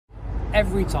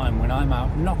Every time when I'm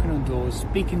out knocking on doors,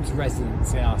 speaking to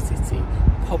residents in our city,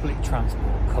 public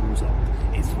transport comes up.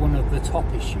 It's one of the top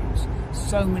issues.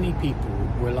 So many people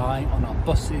rely on our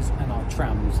buses and our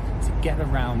trams to get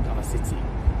around our city,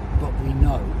 but we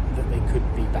know that they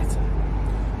could be better.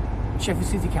 Sheffield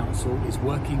City Council is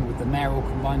working with the Mayoral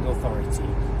Combined Authority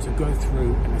to go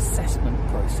through an assessment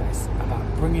process about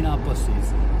bringing our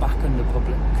buses back under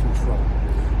public control.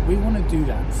 We want to do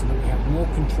that so that we have more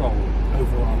control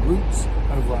over our routes,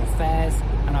 over our fares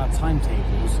and our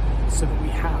timetables, so that we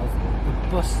have the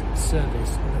bus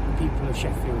service that the people of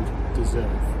Sheffield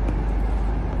deserve.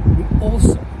 We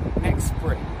also, next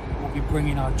spring, will be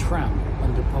bringing our tram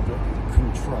under public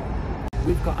control.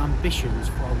 We've got ambitions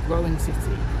for our growing city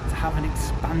to have an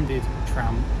expanded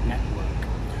tram network.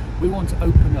 We want to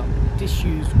open up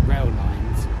disused rail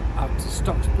lines out to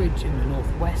Stocksbridge in the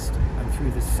northwest and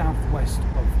through the southwest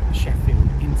of Sheffield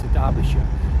into Derbyshire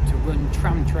to run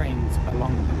tram trains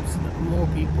along them, so that more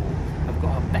people have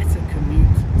got a better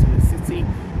commute to the city.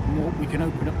 We can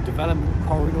open up development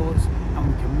corridors, and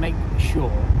we can make sure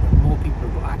that more people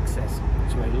have got access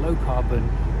to a low carbon,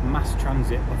 mass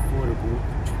transit, affordable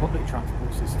public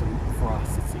transport system for our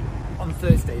city. On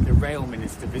Thursday, the Rail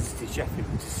Minister visited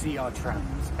Sheffield to see our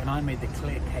trams, and I made the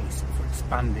clear case for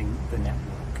expanding the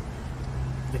network.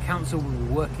 The Council will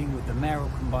be working with the Mayoral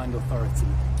Combined Authority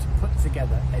to put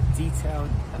together a detailed,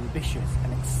 ambitious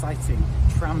and exciting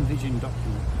tram vision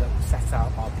document that will set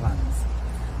out our plans.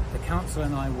 The Council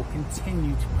and I will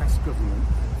continue to press government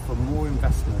for more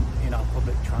investment in our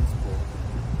public transport.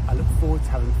 I look forward to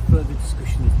having further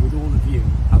discussions with all of you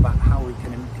about how we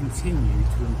can continue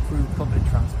to improve public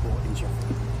transport in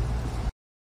Sheffield.